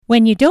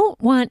When you don't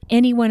want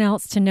anyone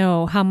else to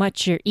know how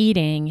much you're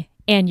eating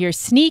and you're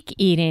sneak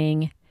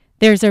eating,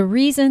 there's a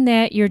reason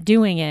that you're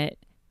doing it,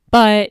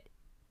 but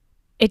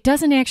it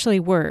doesn't actually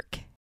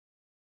work.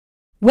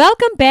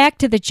 Welcome back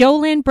to the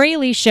JoLynn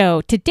Braley Show.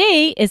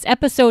 Today is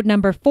episode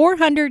number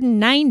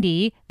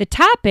 490. The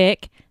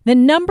topic, the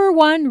number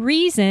one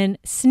reason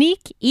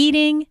sneak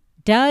eating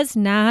does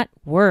not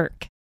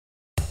work.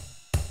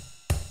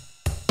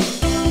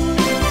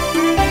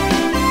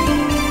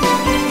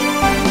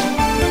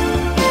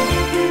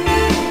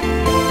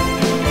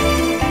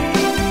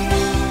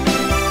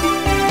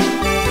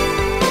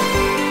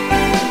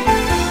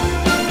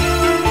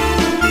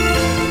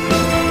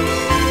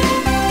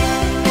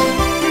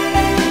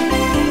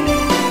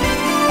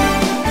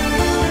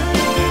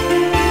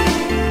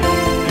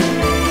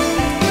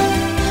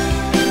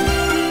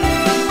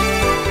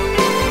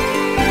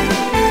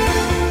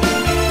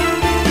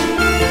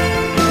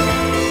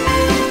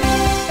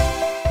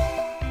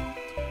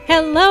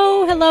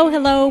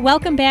 Hello.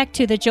 Welcome back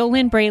to the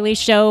JoLynn Braley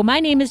Show. My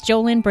name is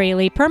JoLynn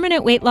Braley,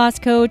 permanent weight loss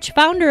coach,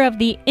 founder of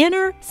the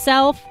Inner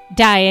Self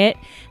Diet,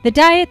 the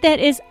diet that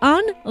is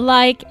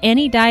unlike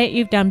any diet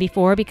you've done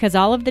before, because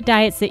all of the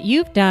diets that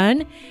you've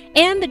done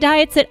and the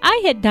diets that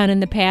I had done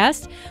in the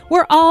past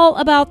were all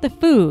about the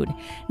food.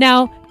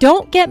 Now,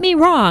 don't get me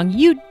wrong,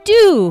 you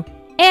do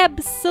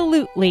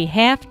absolutely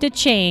have to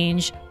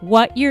change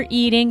what you're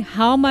eating,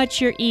 how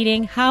much you're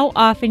eating, how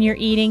often you're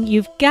eating.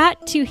 You've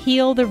got to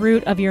heal the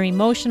root of your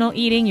emotional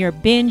eating, your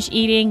binge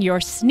eating,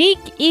 your sneak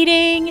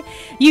eating.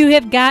 You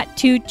have got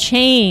to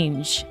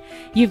change.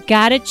 You've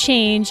got to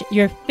change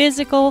your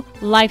physical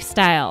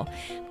lifestyle.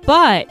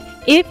 But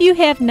if you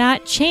have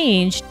not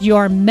changed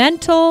your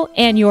mental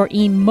and your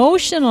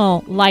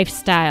emotional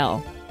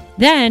lifestyle,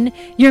 then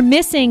you're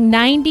missing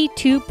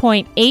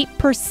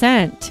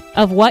 92.8%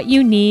 of what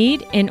you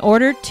need in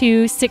order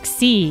to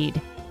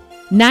succeed.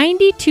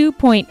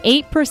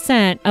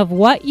 92.8% of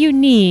what you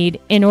need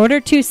in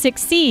order to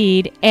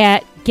succeed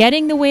at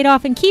getting the weight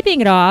off and keeping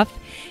it off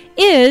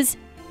is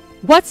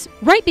what's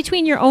right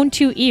between your own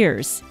two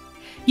ears.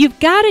 You've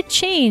got to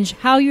change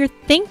how you're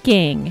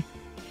thinking.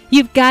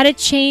 You've got to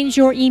change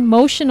your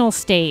emotional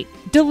state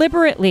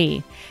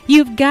deliberately.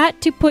 You've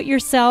got to put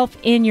yourself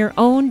in your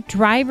own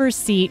driver's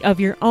seat of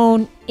your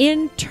own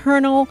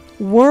internal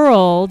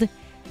world,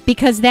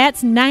 because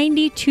that's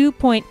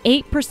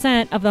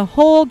 92.8% of the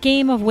whole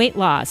game of weight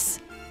loss.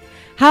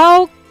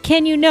 How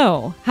can you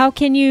know? How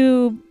can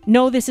you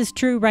know this is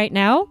true right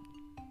now?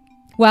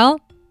 Well,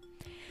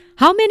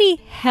 how many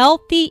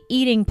healthy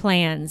eating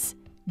plans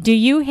do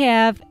you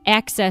have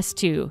access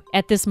to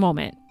at this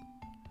moment?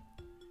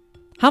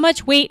 How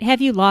much weight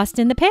have you lost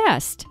in the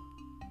past?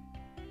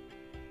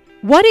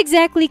 What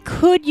exactly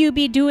could you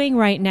be doing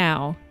right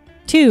now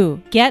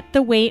to get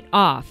the weight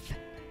off?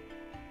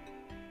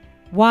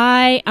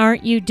 Why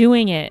aren't you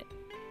doing it?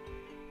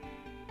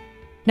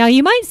 Now,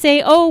 you might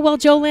say, oh, well,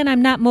 JoLynn,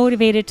 I'm not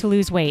motivated to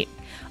lose weight.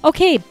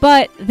 Okay,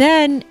 but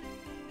then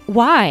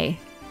why?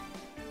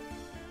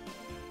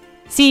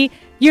 See,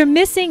 you're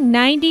missing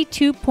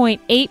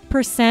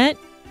 92.8%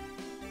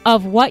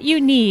 of what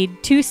you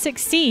need to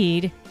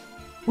succeed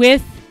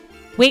with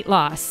weight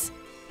loss.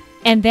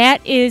 And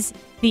that is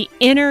the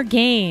inner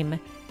game.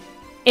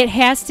 It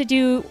has to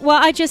do, well,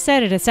 I just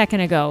said it a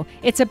second ago.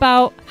 It's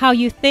about how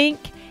you think.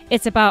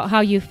 It's about how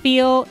you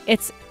feel.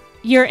 It's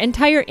your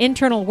entire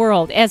internal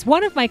world. As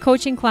one of my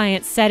coaching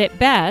clients said it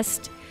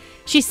best,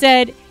 she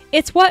said,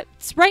 it's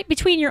what's right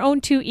between your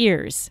own two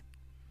ears.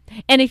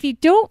 And if you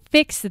don't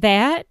fix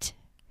that,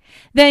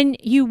 then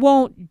you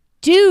won't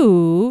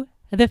do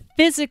the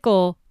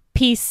physical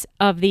piece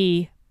of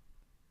the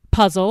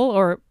puzzle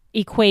or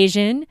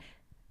equation,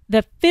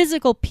 the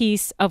physical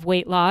piece of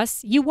weight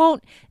loss. You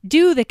won't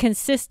do the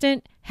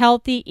consistent,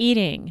 healthy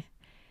eating.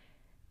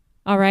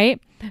 All right?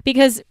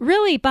 Because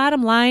really,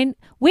 bottom line,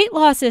 weight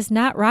loss is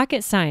not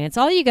rocket science.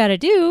 All you got to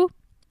do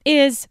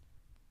is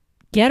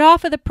get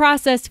off of the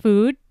processed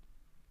food,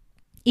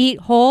 eat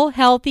whole,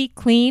 healthy,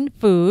 clean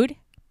food.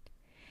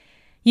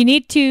 You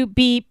need to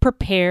be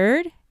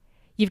prepared.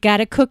 You've got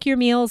to cook your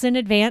meals in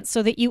advance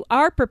so that you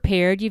are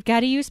prepared. You've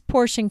got to use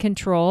portion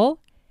control.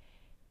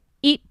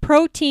 Eat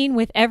protein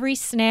with every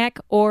snack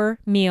or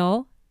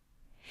meal.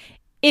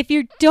 If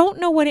you don't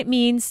know what it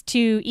means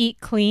to eat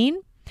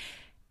clean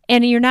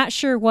and you're not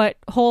sure what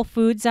whole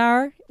foods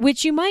are,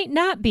 which you might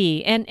not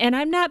be, and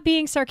I'm not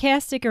being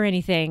sarcastic or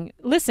anything.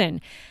 Listen,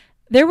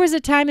 there was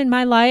a time in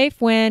my life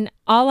when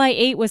all I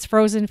ate was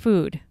frozen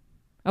food.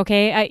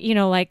 Okay?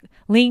 Like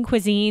lean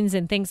cuisines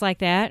and things like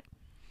that.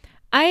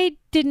 I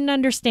didn't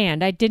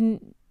understand. I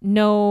didn't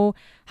know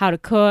how to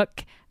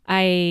cook.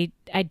 I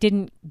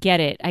didn't get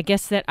it. I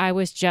guess that I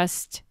was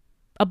just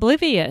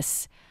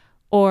oblivious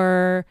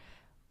or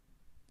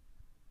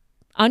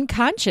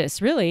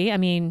unconscious, really. I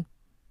mean,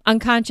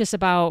 unconscious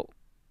about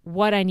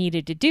what I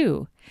needed to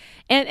do.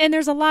 And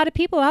there's a lot of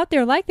people out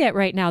there like that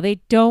right now. They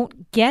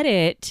don't get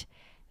it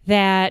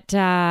that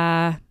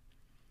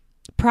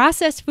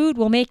processed food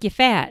will make you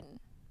fat.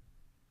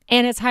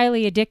 And it's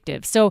highly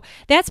addictive. So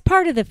that's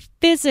part of the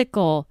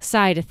physical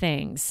side of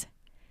things.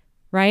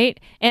 right?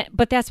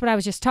 But that's what I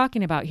was just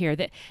talking about here,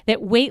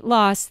 that weight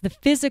loss, the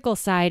physical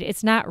side,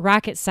 it's not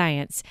rocket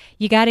science.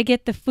 You got to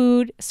get the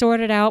food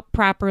sorted out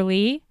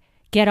properly,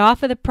 get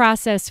off of the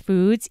processed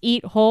foods,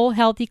 eat whole,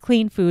 healthy,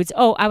 clean foods.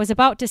 Oh, I was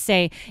about to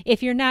say,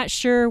 if you're not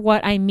sure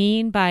what I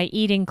mean by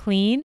eating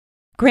clean,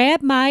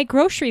 grab my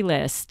grocery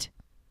list.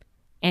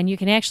 And you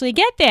can actually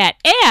get that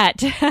at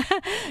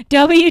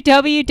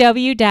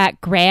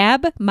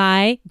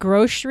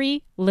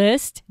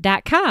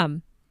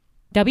www.grabmygrocerylist.com.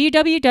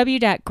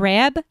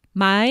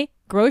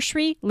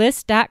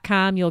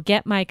 www.grabmygrocerylist.com. You'll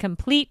get my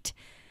complete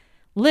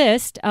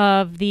list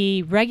of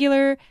the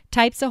regular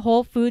types of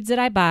whole foods that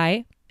I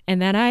buy,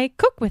 and then I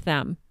cook with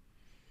them.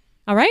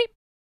 All right?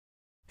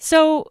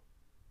 So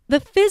the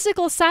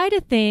physical side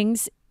of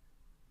things,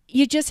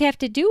 you just have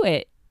to do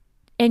it,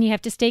 and you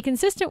have to stay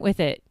consistent with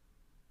it,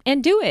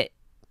 and do it,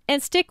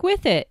 and stick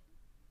with it.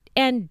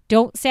 And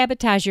don't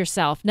sabotage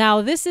yourself.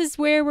 Now, this is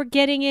where we're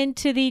getting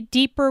into the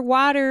deeper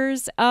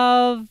waters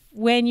of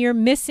when you're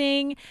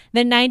missing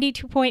the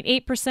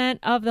 92.8%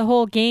 of the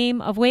whole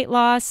game of weight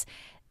loss.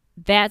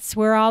 That's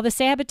where all the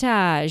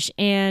sabotage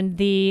and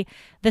the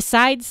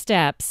side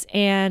steps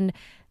and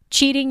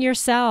cheating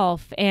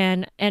yourself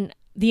and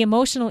the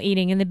emotional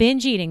eating and the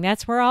binge eating,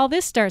 that's where all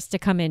this starts to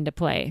come into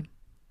play.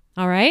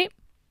 All right?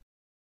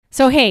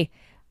 So, hey,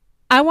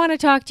 I want to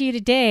talk to you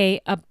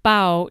today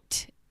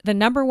about the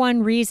number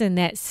one reason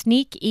that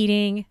sneak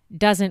eating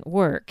doesn't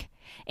work.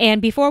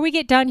 And before we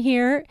get done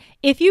here,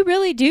 if you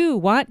really do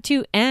want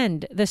to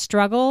end the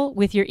struggle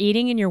with your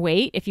eating and your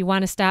weight, if you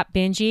want to stop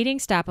binge eating,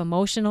 stop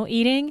emotional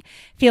eating,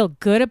 feel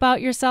good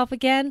about yourself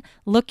again,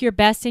 look your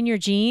best in your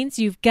jeans,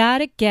 you've got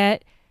to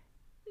get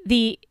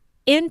the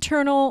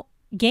internal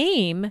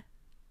game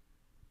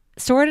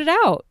sorted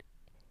out.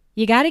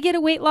 You got to get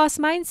a weight loss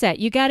mindset.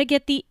 You got to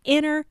get the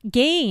inner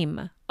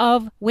game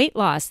of weight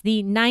loss,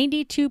 the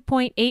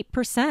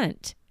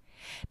 92.8%.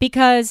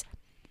 Because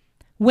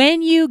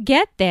when you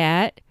get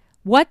that,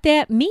 what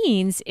that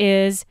means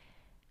is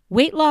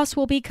weight loss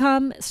will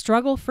become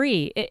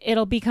struggle-free.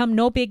 It'll become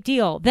no big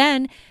deal.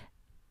 Then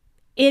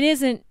it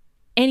isn't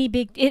any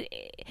big...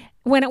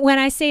 When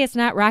I say it's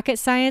not rocket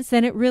science,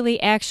 then it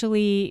really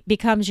actually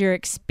becomes your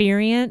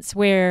experience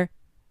where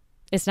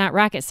it's not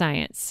rocket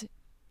science.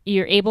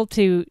 You're able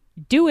to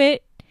do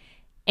it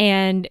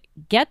and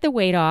get the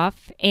weight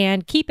off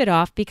and keep it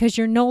off because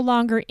you're no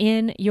longer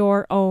in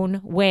your own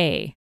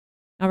way.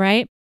 All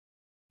right?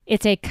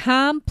 It's a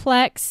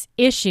complex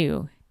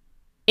issue.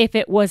 If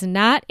it was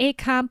not a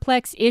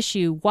complex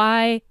issue,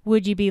 why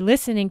would you be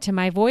listening to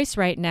my voice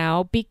right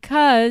now?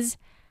 Because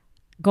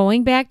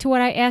going back to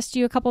what I asked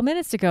you a couple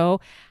minutes ago,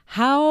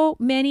 how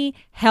many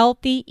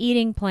healthy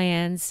eating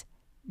plans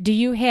do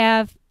you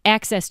have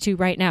access to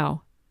right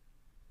now?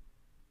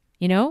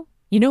 You know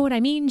what I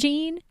mean,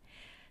 Jean?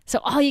 So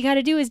all you got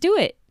to do is do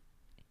it.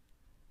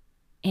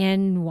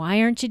 And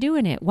why aren't you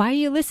doing it? Why are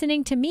you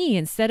listening to me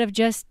instead of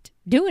just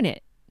doing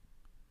it?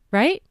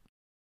 Right?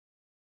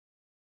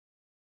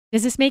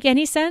 Does this make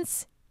any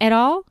sense at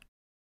all?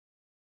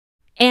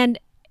 And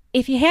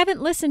if you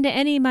haven't listened to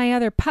any of my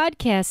other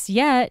podcasts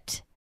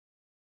yet,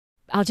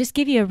 I'll just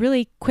give you a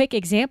really quick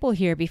example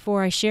here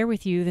before I share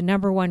with you the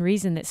number one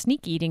reason that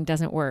sneak eating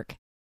doesn't work.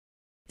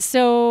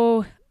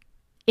 So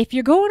if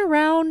you're going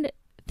around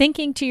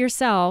thinking to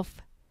yourself,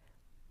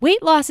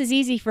 weight loss is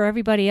easy for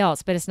everybody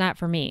else, but it's not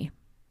for me,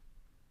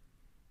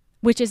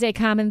 which is a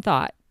common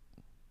thought.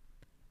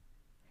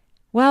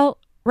 Well,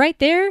 right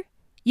there,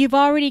 you've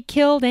already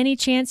killed any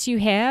chance you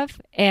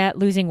have at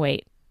losing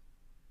weight.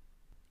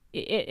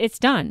 It's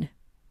done.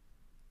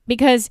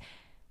 Because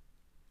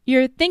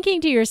you're thinking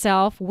to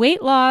yourself,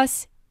 weight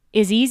loss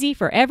is easy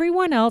for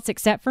everyone else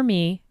except for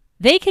me.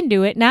 They can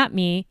do it, not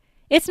me.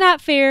 It's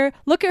not fair.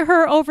 Look at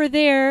her over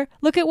there.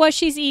 Look at what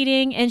she's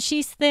eating, and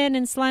she's thin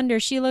and slender.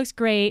 She looks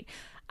great.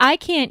 I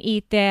can't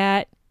eat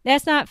that.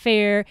 That's not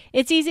fair.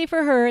 It's easy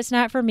for her. It's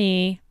not for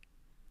me.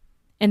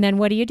 And then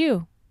what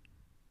do?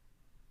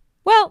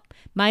 Well,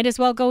 might as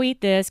well go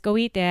eat this, go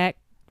eat that,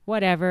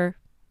 whatever.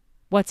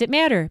 What's it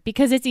matter?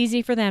 Because it's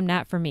easy for them,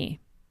 not for me.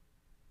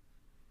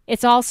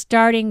 It's all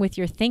starting with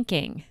your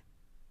thinking.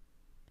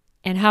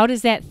 And how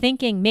does that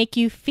thinking make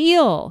you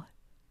feel?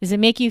 Does it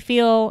make you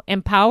feel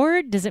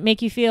empowered? Does it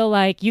make you feel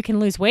like you can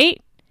lose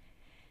weight?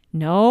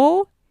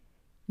 No.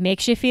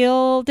 Makes you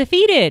feel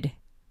defeated.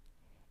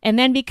 And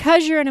then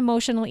because you're an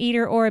emotional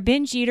eater or a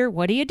binge eater,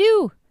 what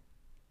do?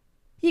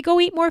 You go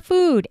eat more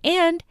food.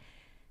 And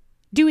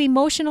do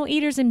emotional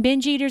eaters and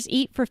binge eaters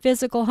eat for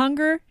physical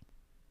hunger?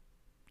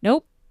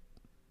 Nope.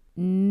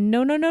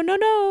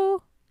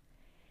 No.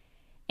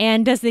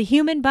 And does the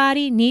human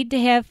body need to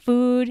have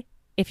food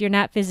if you're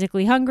not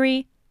physically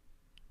hungry?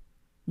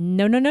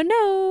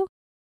 No.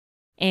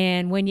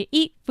 And when you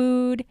eat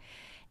food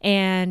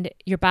and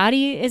your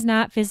body is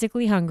not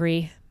physically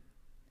hungry,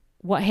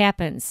 what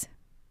happens?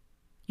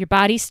 Your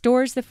body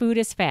stores the food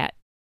as fat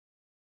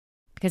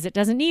because it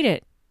doesn't need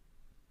it.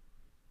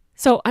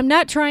 So I'm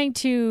not trying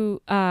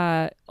to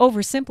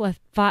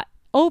oversimplify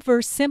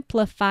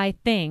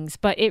things,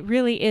 but it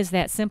really is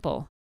that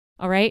simple.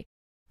 All right?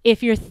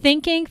 if you're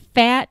thinking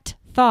fat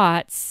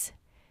thoughts,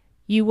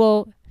 you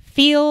will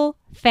feel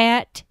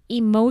fat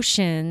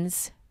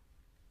emotions,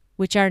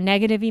 which are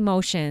negative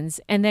emotions,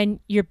 and then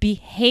your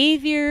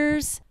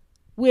behaviors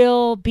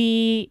will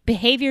be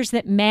behaviors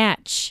that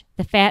match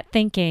the fat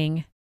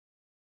thinking,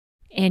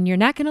 and you're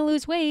not going to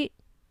lose weight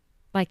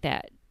like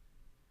that.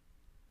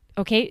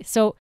 Okay,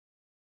 so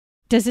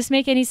does this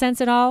make any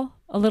sense at all?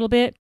 A little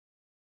bit?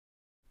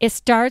 It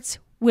starts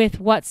with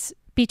what's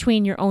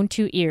between your own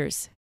two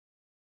ears.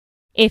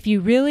 If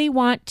you really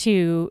want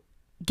to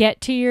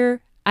get to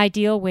your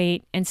ideal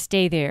weight and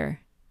stay there,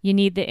 you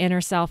need the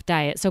Inner Self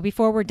diet. So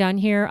before we're done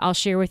here, I'll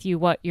share with you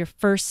what your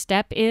first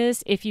step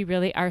is if you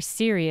really are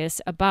serious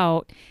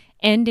about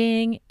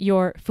ending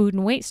your food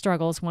and weight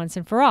struggles once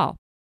and for all.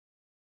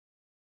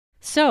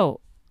 So,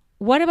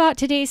 what about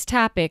today's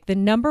topic, the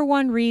number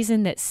one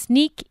reason that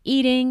sneak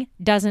eating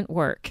doesn't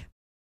work?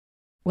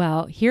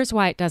 Well, here's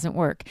why it doesn't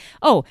work.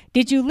 Oh,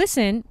 did you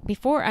listen,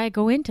 before I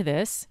go into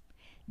this,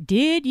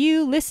 did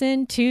you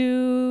listen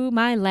to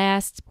my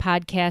last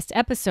podcast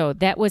episode?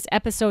 That was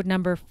episode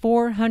number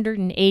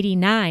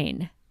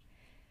 489.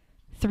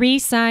 3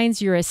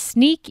 signs you're a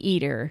sneak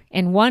eater,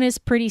 and one is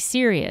pretty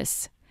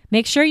serious.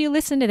 Make sure you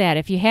listen to that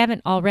if you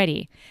haven't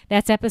already.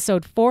 That's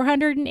episode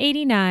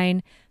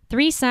 489,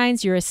 3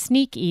 signs you're a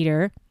sneak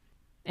eater.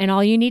 And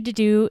all you need to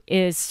do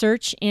is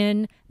search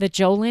in the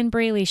JoLynn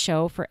Braley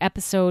Show for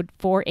episode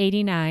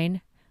 489,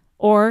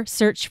 or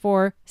search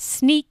for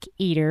sneak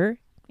eater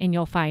and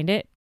you'll find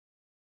it.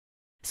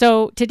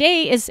 So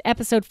today is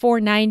episode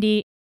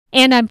 490,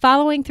 and I'm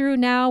following through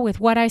now with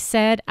what I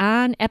said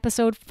on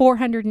episode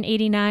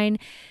 489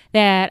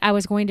 that I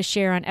was going to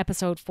share on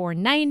episode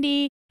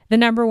 490, the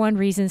number one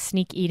reason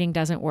sneak eating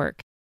doesn't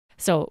work.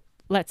 So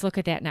let's look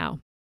at that now.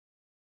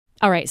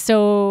 All right,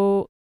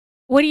 so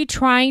what are you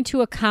trying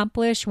to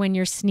accomplish when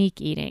you're sneak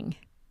eating?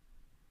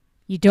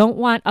 You don't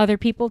want other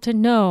people to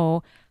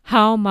know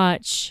how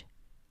much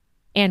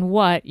and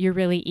what you're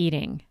really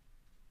eating,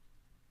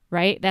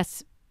 right?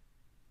 That's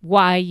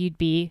why you'd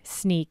be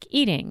sneak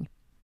eating.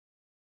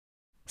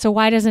 So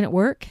why doesn't it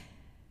work?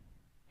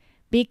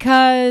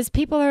 Because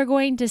people are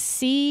going to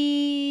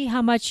see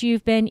how much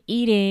you've been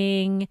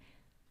eating,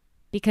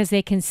 because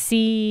they can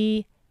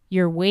see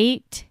your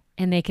weight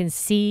and they can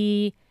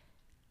see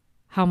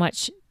how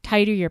much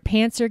tighter your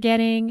pants are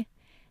getting.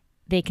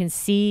 They can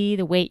see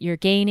the weight you're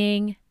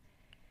gaining.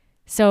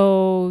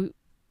 So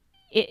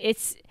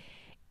it's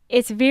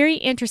very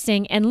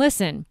interesting. And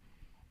listen,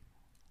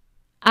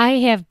 I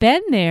have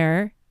been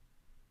there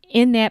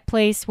in that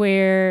place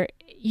where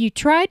you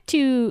try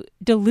to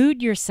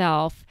delude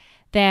yourself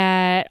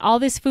that all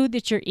this food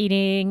that you're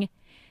eating,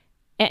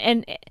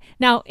 and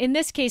now in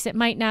this case, it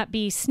might not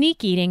be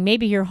sneak eating.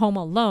 Maybe you're home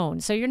alone.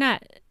 So you're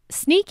not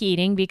sneak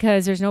eating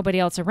because there's nobody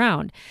else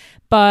around,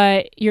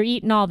 but you're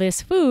eating all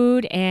this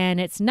food and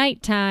it's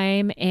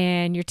nighttime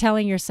and you're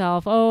telling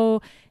yourself,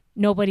 oh,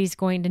 nobody's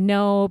going to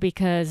know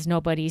because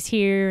nobody's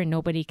here and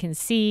nobody can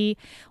see.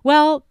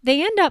 Well,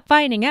 they end up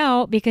finding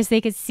out because they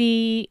could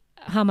see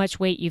how much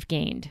weight you've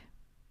gained.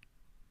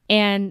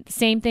 And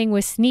same thing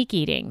with sneak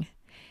eating.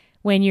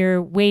 When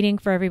you're waiting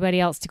for everybody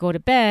else to go to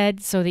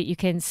bed so that you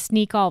can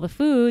sneak all the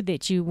food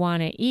that you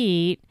want to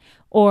eat,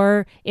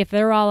 or if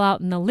they're all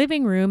out in the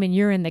living room and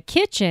you're in the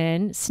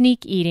kitchen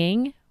sneak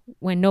eating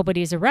when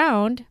nobody's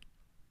around,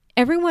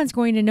 everyone's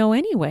going to know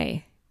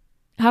anyway.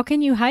 How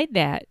can you hide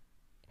that?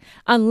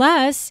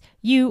 Unless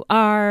you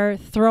are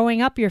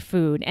throwing up your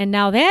food. And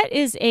now that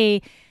is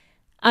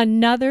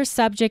another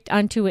subject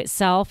unto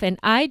itself. And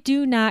I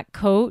do not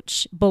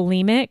coach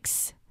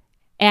bulimics,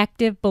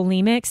 active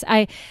bulimics.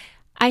 I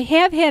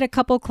have had a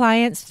couple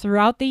clients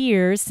throughout the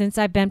years since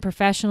I've been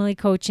professionally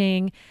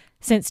coaching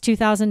since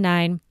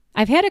 2009.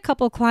 I've had a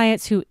couple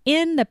clients who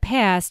in the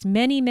past,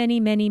 many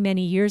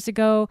years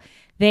ago,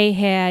 they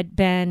had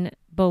been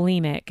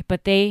bulimic,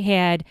 but they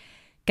had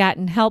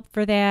gotten help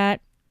for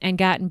that and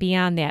gotten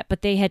beyond that,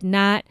 but they had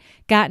not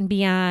gotten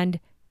beyond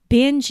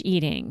binge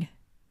eating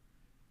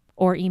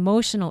or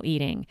emotional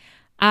eating.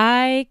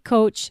 I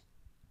coach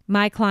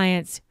my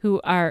clients who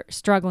are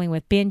struggling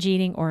with binge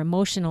eating or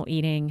emotional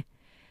eating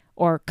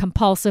or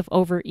compulsive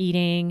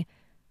overeating,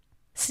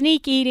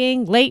 sneak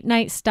eating, late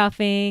night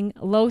stuffing,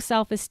 low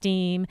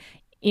self-esteem,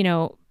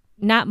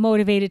 not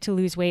motivated to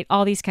lose weight,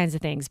 all these kinds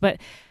of things. But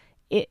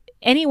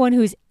anyone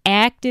who's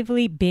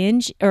actively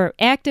binge or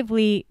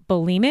actively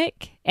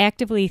bulimic,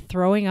 actively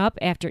throwing up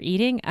after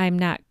eating, I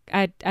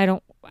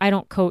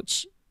don't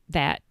coach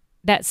that.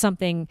 That's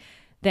something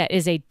that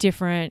is a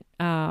different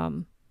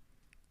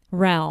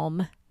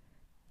realm,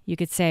 you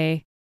could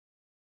say.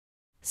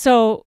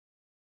 So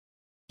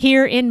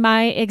here in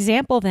my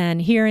example then,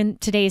 here in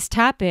today's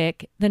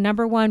topic, the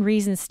number one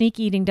reason sneak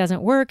eating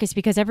doesn't work is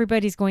because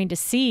everybody's going to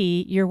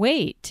see your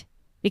weight.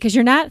 Because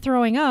you're not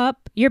throwing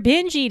up, you're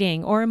binge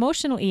eating or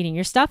emotional eating.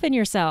 You're stuffing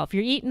yourself.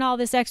 You're eating all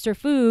this extra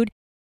food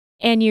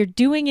and you're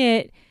doing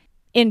it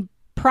in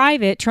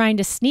private, trying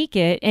to sneak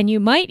it. And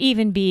you might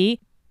even be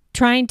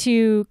trying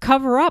to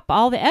cover up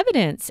all the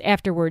evidence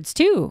afterwards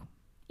too.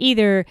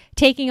 either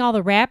taking all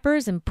the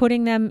wrappers and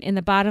putting them in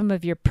the bottom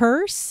of your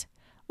purse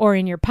or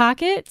in your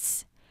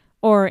pockets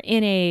or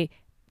in a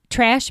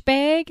trash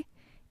bag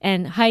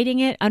and hiding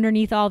it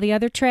underneath all the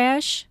other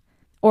trash,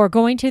 or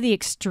going to the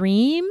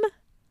extreme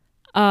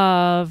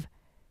of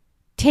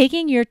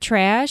taking your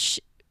trash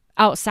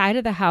outside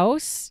of the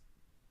house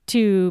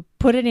to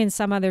put it in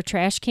some other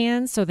trash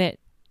can so that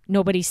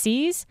nobody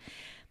sees.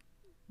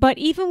 But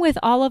even with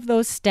all of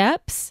those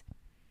steps,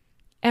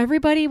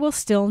 everybody will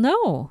still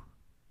know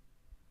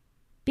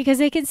because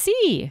they can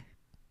see.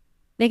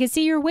 They can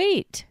see your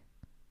weight.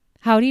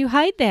 How do you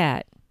hide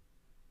that?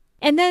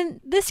 And then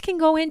this can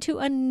go into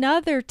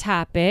another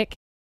topic,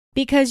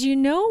 because you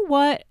know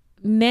what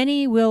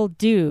many will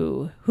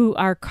do who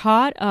are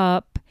caught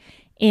up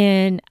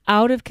in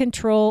out of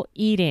control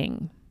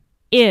eating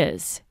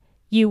is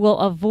you will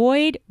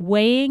avoid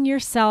weighing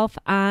yourself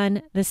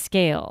on the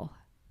scale.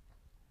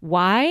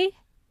 Why?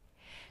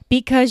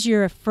 Because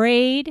you're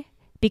afraid,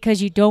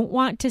 because you don't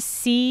want to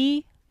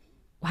see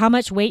how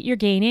much weight you're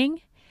gaining,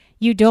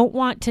 you don't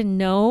want to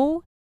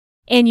know,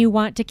 and you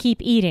want to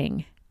keep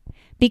eating.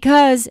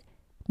 Because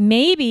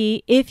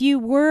maybe if you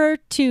were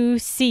to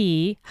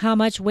see how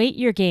much weight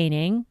you're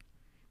gaining,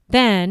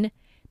 then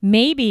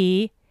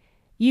maybe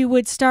you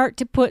would start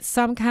to put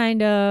some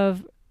kind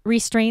of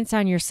restraints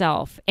on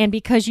yourself. And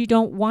because you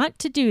don't want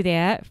to do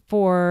that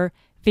for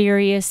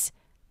various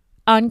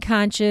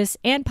unconscious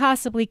and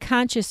possibly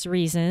conscious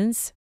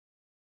reasons,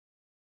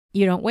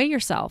 you don't weigh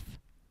yourself.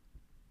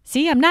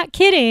 See, I'm not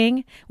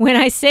kidding when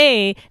I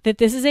say that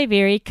this is a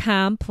very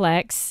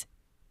complex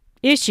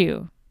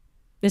issue,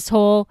 this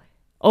whole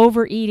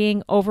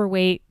overeating,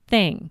 overweight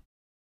thing.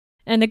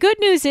 And the good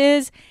news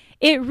is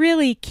it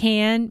really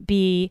can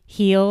be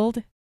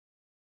healed.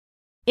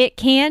 It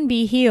can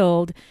be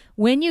healed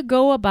when you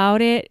go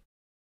about it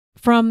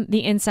from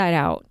the inside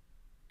out,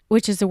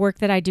 which is the work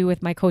that I do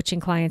with my coaching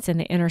clients in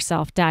the Inner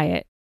Self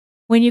Diet.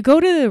 When you go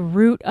to the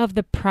root of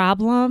the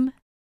problem,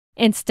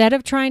 instead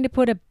of trying to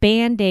put a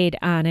Band-Aid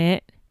on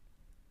it,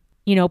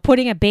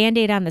 putting a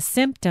Band-Aid on the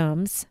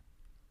symptoms,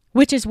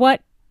 which is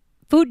what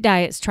food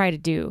diets try to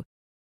do.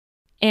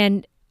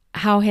 And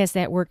how has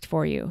that worked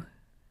for you?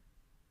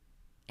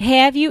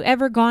 Have you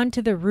ever gone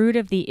to the root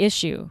of the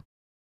issue?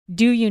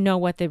 Do you know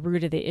what the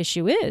root of the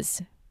issue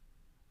is?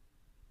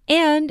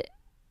 And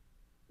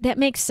that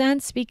makes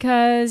sense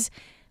because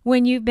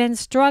when you've been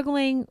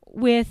struggling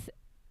with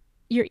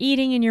your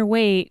eating and your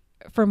weight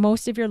for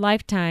most of your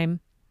lifetime,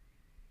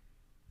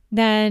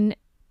 then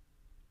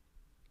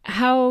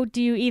how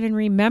do you even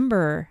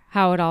remember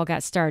how it all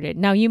got started?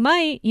 Now, you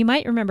might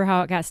remember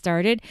how it got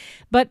started,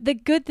 but the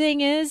good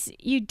thing is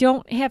you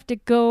don't have to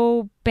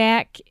go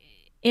back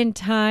in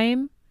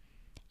time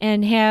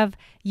and have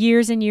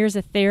years and years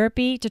of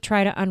therapy to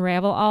try to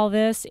unravel all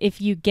this if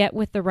you get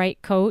with the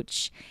right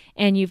coach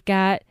and you've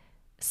got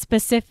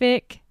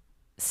specific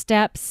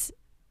steps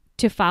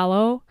to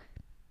follow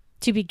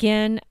to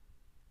begin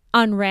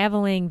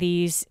unraveling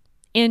these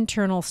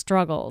internal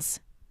struggles,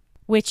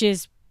 which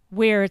is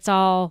where it's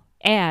all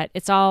at.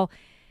 It's all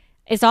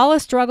a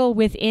struggle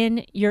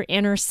within your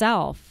inner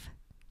self.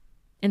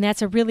 And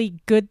that's a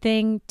really good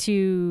thing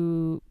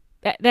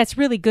that's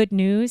really good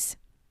news.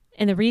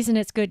 And the reason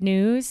it's good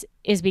news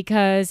is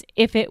because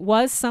if it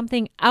was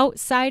something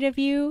outside of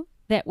you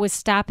that was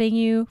stopping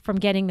you from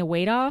getting the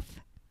weight off,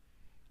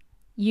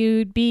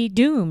 you'd be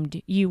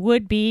doomed. You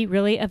would be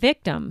really a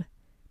victim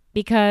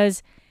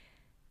because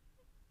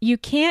you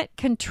can't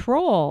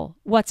control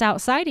what's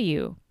outside of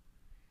you.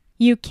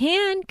 You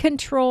can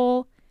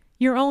control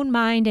your own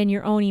mind and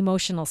your own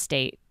emotional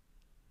state.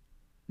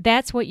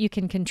 That's what you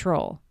can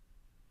control.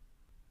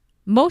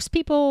 Most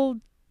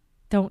people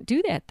don't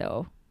do that,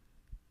 though.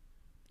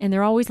 And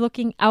they're always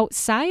looking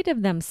outside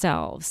of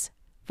themselves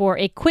for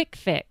a quick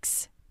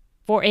fix,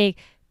 for a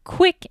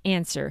quick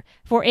answer,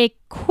 for a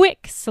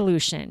quick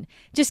solution.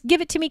 Just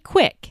give it to me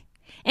quick.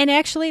 And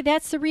actually,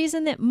 that's the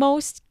reason that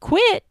most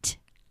quit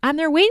on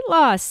their weight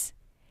loss,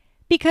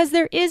 because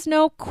there is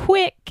no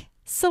quick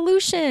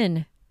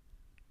solution.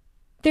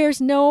 There's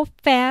no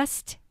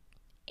fast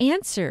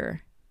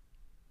answer.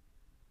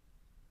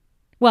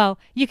 Well,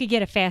 you could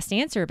get a fast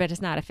answer, but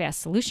it's not a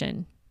fast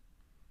solution.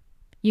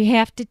 You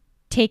have to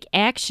take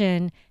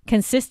action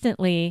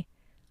consistently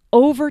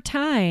over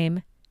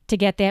time to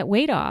get that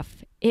weight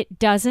off. It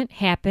doesn't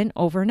happen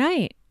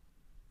overnight.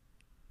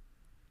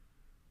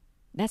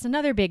 That's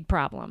another big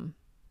problem.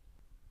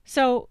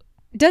 So,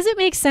 does it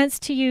make sense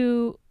to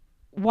you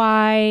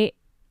why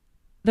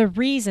the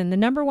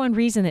number one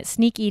reason that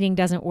sneak eating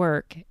doesn't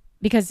work?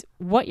 Because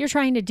what you're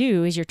trying to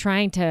do is you're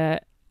trying to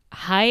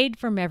hide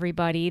from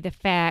everybody the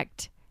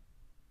fact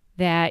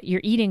that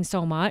you're eating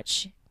so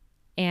much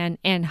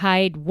and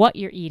hide what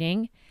you're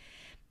eating.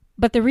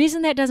 But the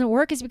reason that doesn't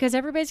work is because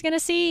everybody's going to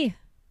see.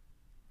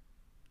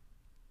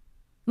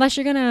 Unless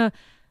you're going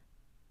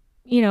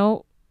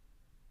to,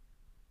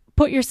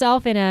 put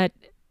yourself in a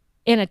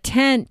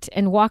tent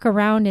and walk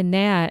around in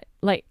that,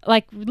 like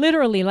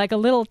literally like a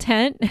little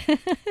tent.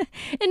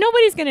 And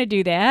nobody's going to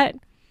do that.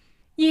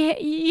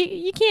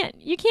 You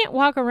can't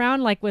walk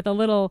around like with a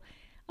little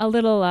a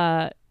little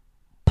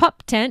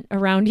pup tent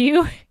around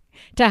you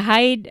to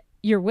hide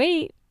your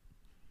weight,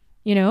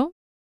 you know?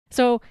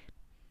 So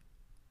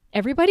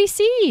everybody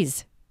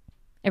sees.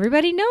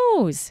 Everybody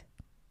knows.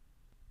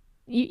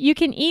 You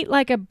can eat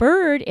like a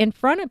bird in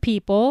front of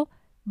people,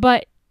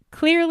 but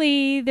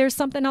clearly there's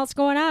something else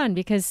going on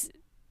because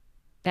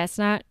that's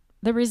not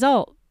the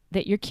result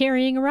that you're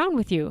carrying around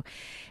with you.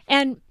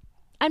 And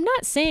I'm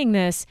not saying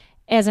this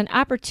as an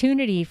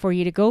opportunity for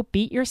you to go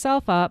beat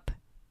yourself up.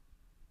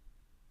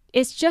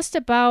 It's just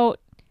about,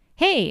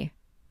 hey,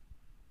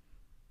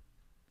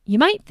 you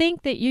might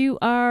think that you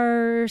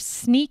are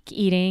sneak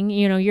eating,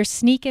 you're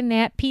sneaking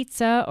that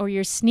pizza or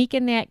you're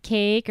sneaking that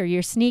cake or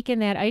you're sneaking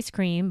that ice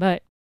cream,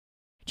 but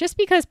just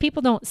because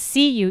people don't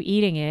see you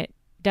eating it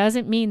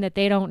doesn't mean that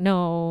they don't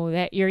know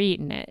that you're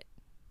eating it.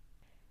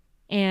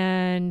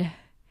 And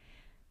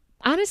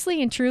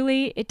honestly and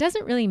truly, it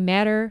doesn't really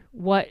matter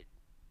what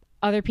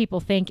other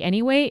people think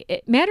anyway.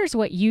 It matters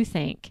what you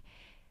think.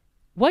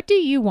 What do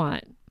you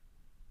want?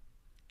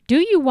 Do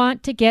you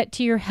want to get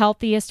to your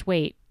healthiest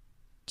weight?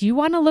 Do you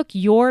want to look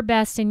your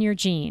best in your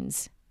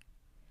jeans?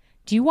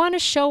 Do you want to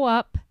show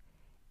up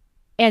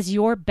as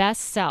your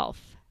best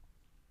self?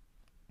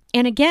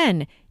 And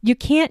again, you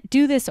can't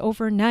do this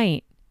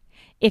overnight.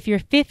 If you're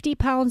 50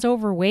 pounds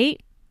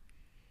overweight,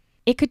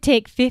 it could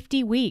take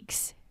 50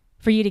 weeks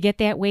for you to get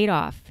that weight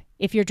off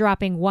if you're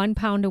dropping 1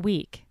 pound a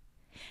week.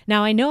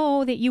 Now, I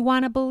know that you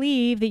want to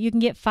believe that you can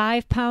get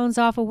 5 pounds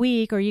off a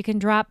week or you can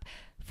drop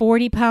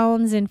 40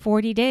 pounds in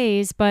 40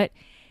 days, but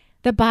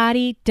the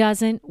body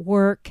doesn't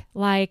work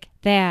like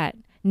that.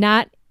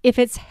 Not if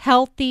it's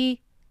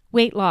healthy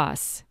weight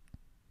loss.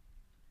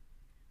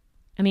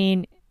 I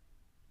mean,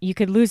 you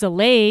could lose a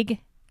leg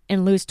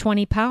and lose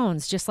 20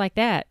 pounds just like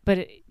that.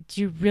 But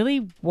do you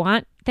really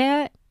want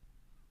that?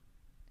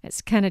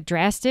 It's kind of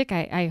drastic.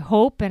 I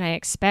hope and I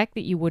expect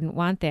that you wouldn't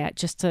want that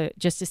just to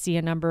see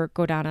a number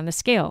go down on the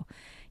scale,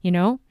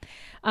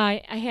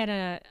 I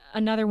had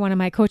another one of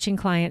my coaching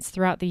clients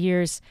throughout the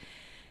years.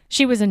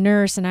 She was a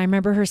nurse, and I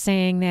remember her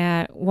saying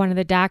that one of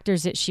the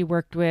doctors that she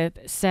worked with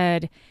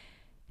said,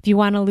 if you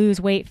want to lose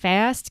weight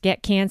fast,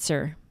 get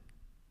cancer.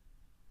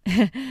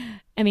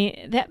 I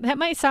mean, that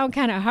might sound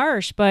kind of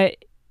harsh, but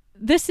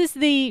this is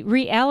the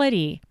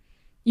reality.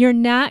 You're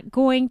not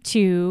going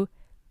to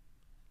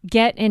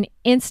get an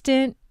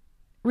instant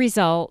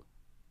result.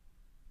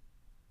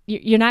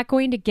 You're not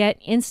going to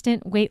get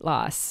instant weight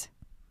loss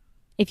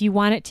if you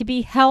want it to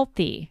be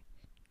healthy,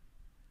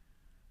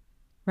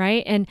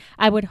 right? And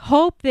I would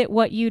hope that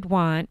what you'd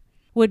want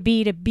would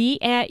be to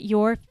be at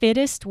your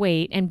fittest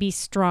weight and be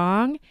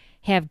strong,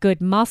 have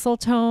good muscle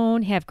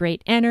tone, have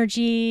great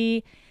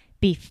energy,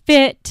 be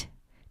fit,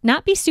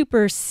 not be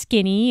super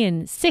skinny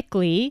and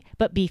sickly,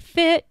 but be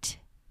fit,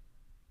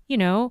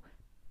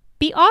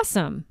 be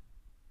awesome.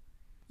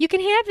 You can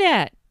have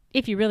that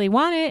if you really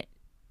want it.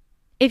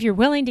 If you're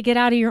willing to get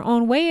out of your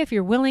own way, if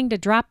you're willing to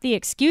drop the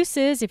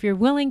excuses, if you're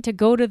willing to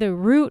go to the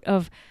root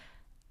of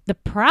the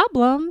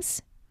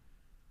problems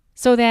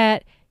so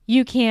that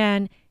you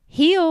can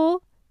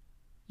heal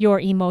your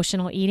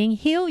emotional eating,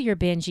 heal your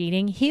binge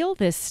eating, heal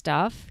this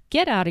stuff,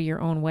 get out of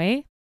your own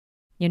way,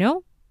 You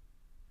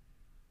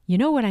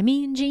know what I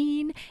mean,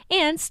 Jean?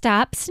 And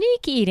stop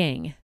sneak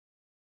eating.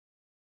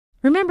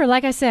 Remember,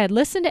 like I said,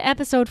 listen to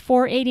episode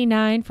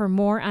 489 for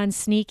more on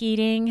sneak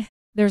eating.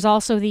 There's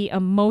also the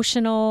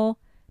emotional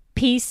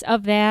piece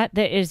of that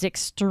is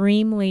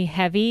extremely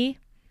heavy.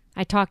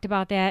 I talked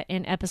about that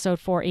in episode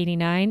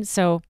 489.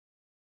 So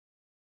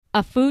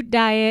a food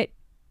diet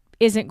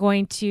isn't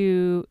going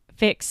to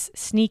fix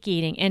sneak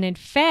eating. And in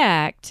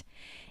fact,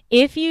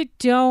 if you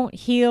don't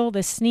heal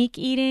the sneak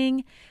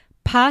eating,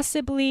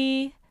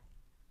 possibly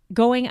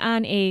going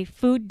on a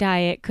food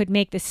diet could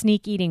make the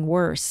sneak eating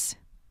worse.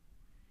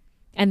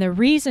 And the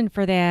reason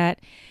for that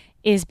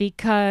is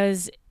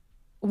because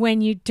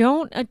when you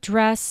don't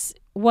address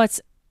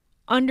what's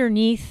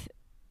underneath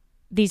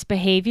these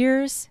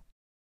behaviors,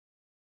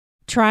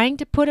 trying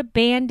to put a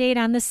Band-Aid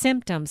on the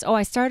symptoms. Oh,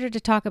 I started to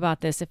talk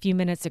about this a few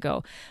minutes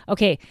ago.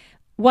 Okay,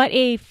 what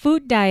a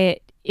food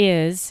diet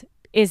is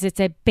it's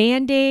a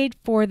Band-Aid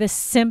for the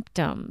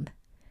symptom.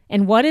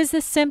 And what is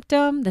the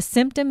symptom? The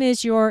symptom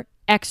is your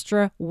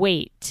extra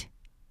weight.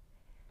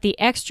 The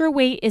extra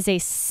weight is a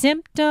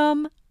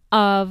symptom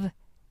of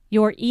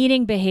your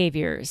eating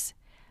behaviors.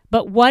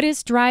 But what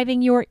is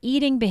driving your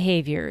eating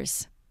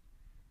behaviors?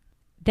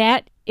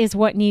 That is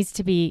what needs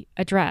to be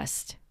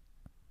addressed.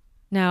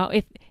 Now,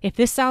 if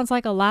this sounds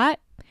like a lot,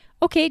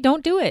 okay,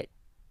 don't do it.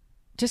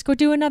 Just go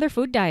do another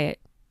food diet.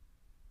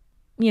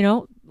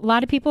 A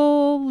lot of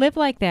people live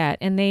like that,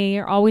 and they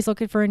are always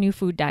looking for a new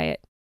food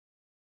diet.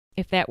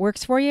 If that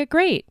works for you,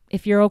 great.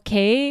 If you're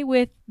okay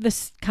with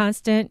this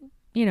constant,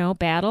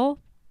 battle,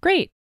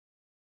 great.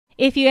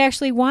 If you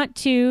actually want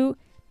to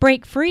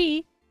break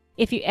free,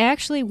 if you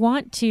actually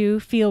want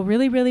to feel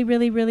really, really,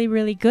 really, really,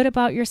 really good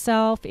about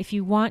yourself, if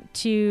you want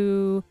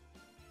to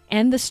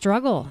end the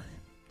struggle,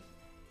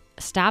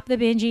 stop the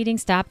binge eating,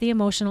 stop the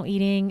emotional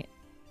eating,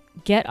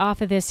 get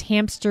off of this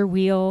hamster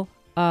wheel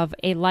of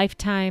a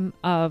lifetime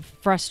of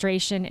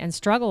frustration and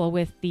struggle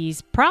with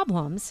these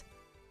problems,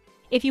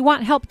 if you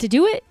want help to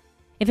do it,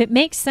 if it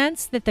makes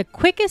sense that the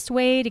quickest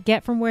way to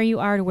get from where you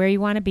are to where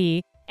you want to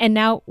be, and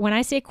now when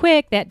I say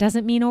quick, that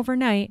doesn't mean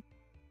overnight,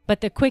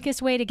 but the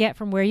quickest way to get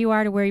from where you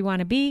are to where you want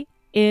to be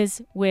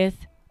is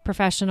with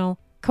professional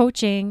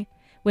coaching,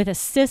 with a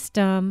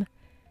system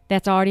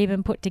that's already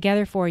been put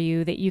together for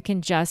you that you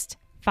can just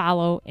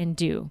follow and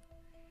do.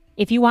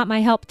 If you want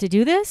my help to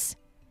do this,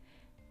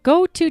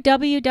 go to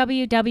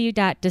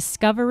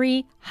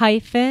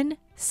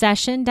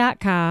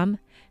www.discovery-session.com,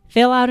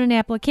 fill out an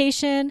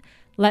application.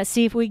 Let's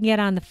see if we can get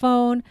on the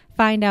phone,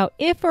 find out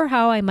if or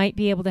how I might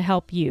be able to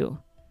help you.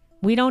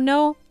 We don't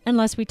know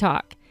unless we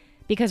talk,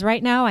 because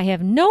right now I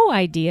have no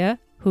idea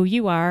who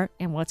you are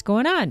and what's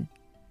going on.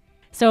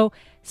 So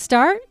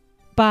start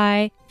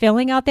by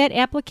filling out that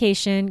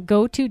application.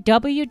 Go to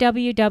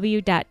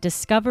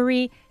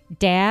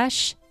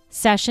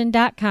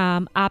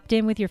www.discovery-session.com, opt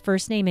in with your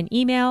first name and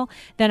email.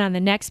 Then on the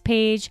next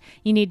page,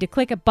 you need to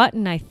click a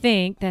button, I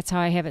think. That's how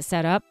I have it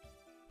set up.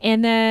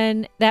 And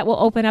then that will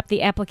open up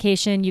the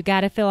application. You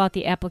got to fill out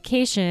the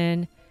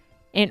application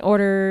in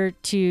order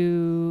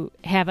to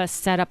have us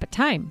set up a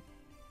time.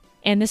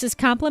 And this is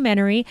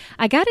complimentary.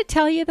 I got to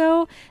tell you,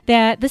 though,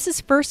 that this is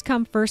first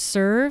come, first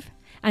serve.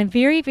 I'm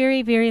very,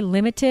 very, very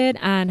limited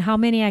on how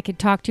many I could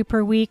talk to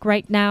per week.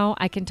 Right now,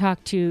 I can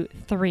talk to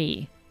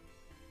 3.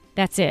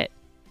 That's it.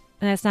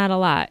 And that's not a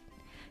lot.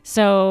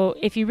 So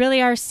if you really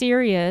are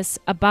serious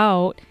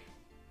about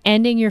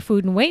ending your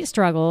food and weight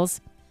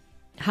struggles,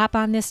 hop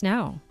on this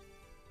now.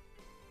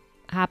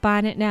 Hop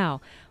on it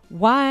now.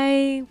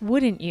 Why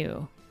wouldn't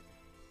you?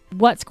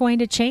 What's going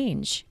to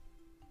change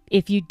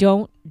if you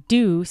don't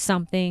do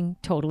something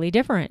totally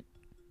different?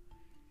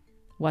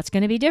 What's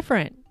going to be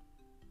different?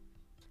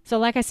 So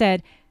like I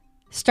said,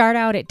 start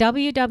out at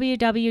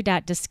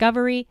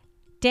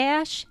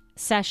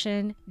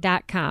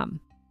www.discovery-session.com.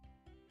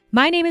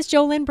 My name is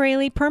JoLynn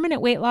Braley,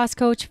 permanent weight loss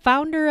coach,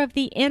 founder of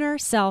the Inner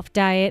Self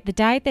Diet, the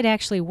diet that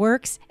actually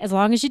works as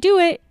long as you do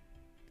it.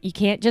 You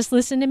can't just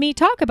listen to me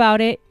talk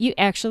about it. You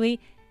actually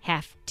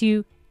have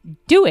to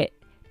do it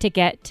to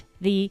get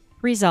the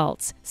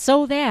results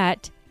so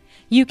that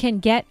you can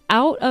get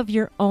out of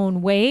your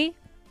own way.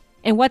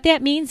 And what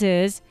that means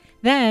is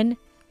then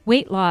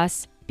weight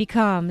loss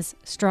becomes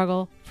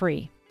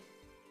struggle-free.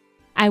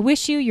 I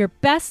wish you your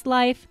best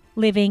life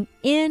living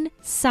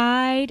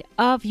inside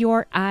of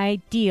your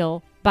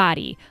ideal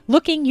body,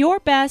 looking your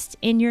best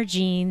in your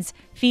jeans,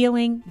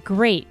 feeling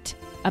great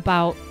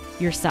about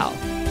yourself.